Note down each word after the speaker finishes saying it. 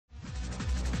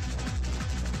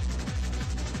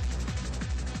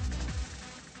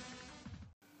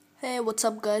Hey, what's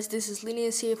up guys, this is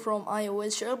Linus here from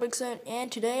iOS Jailbreak Zone,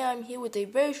 and today I'm here with a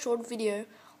very short video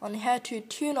on how to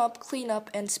tune up, clean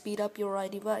up and speed up your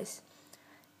iDevice.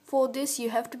 For this you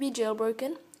have to be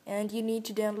jailbroken and you need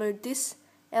to download this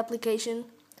application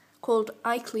called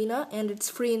iCleaner, and it's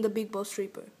free in the Big Boss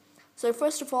repo. So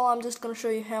first of all, I'm just going to show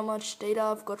you how much data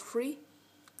I've got free.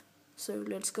 So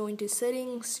let's go into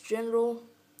settings, general,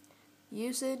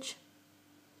 usage.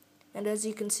 And as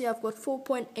you can see, I've got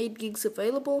 4.8 gigs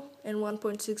available and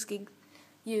 1.6 gig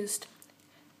used.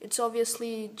 It's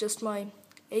obviously just my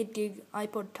 8 gig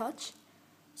iPod Touch,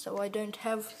 so I don't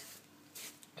have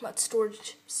much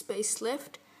storage space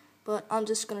left, but I'm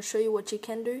just going to show you what you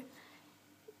can do.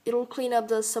 It'll clean up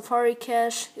the Safari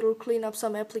cache, it'll clean up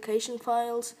some application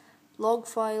files, log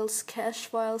files, cache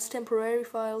files, temporary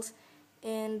files,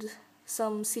 and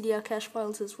some CDR cache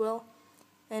files as well.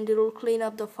 And it'll clean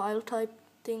up the file type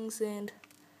things and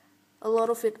a lot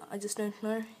of it I just don't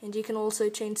know. And you can also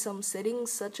change some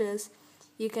settings, such as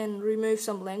you can remove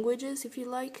some languages if you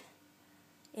like,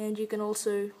 and you can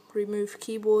also remove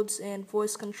keyboards and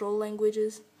voice control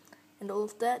languages and all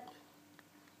of that.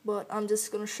 But I'm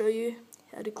just going to show you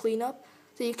how to clean up.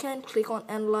 So you can click on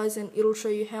analyze and it'll show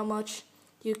you how much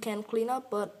you can clean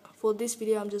up, but for this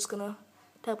video I'm just going to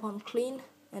tap on clean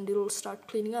and it'll start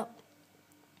cleaning up.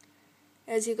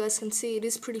 As you guys can see, it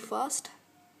is pretty fast.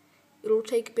 It'll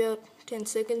take about 10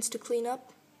 seconds to clean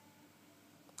up,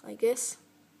 I guess.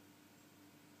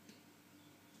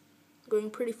 Going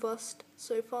pretty fast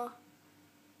so far.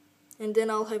 And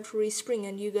then I'll have to respring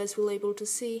and you guys will be able to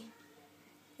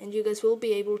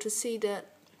see that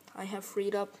I have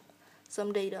freed up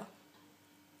some data.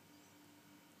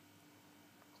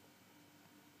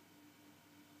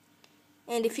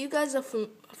 And if you guys are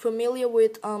familiar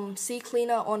with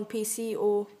CCleaner on PC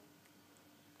or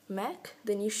Mac,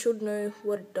 then you should know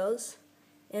what it does.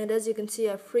 And as you can see,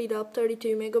 I freed up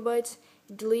 32 megabytes,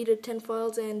 deleted 10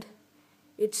 files, and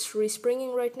it's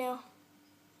respringing right now.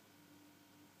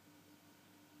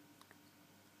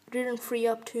 Didn't free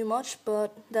up too much,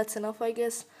 but that's enough, I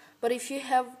guess. But if you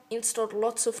have installed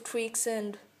lots of tweaks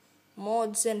and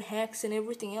mods and hacks and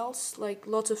everything else, like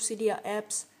lots of CDR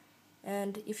apps,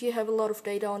 and if you have a lot of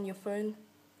data on your phone,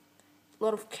 a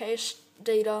lot of cache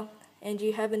data, and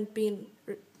you haven't been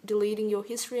deleting your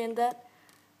history and that,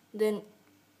 then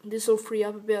this will free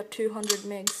up about 200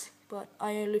 megs, but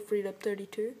I only freed up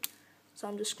 32, so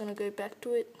I'm just gonna go back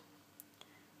to it.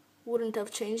 Wouldn't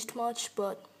have changed much,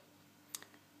 but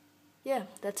yeah,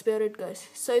 that's about it guys.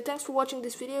 So thanks for watching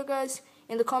this video guys.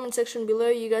 In the comment section below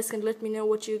you guys can let me know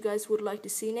what you guys would like to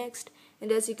see next,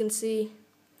 and as you can see,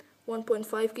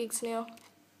 1.5 gigs now.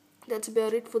 That's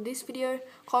about it for this video.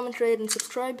 Comment, rate and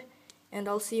subscribe, and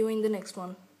I'll see you in the next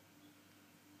one.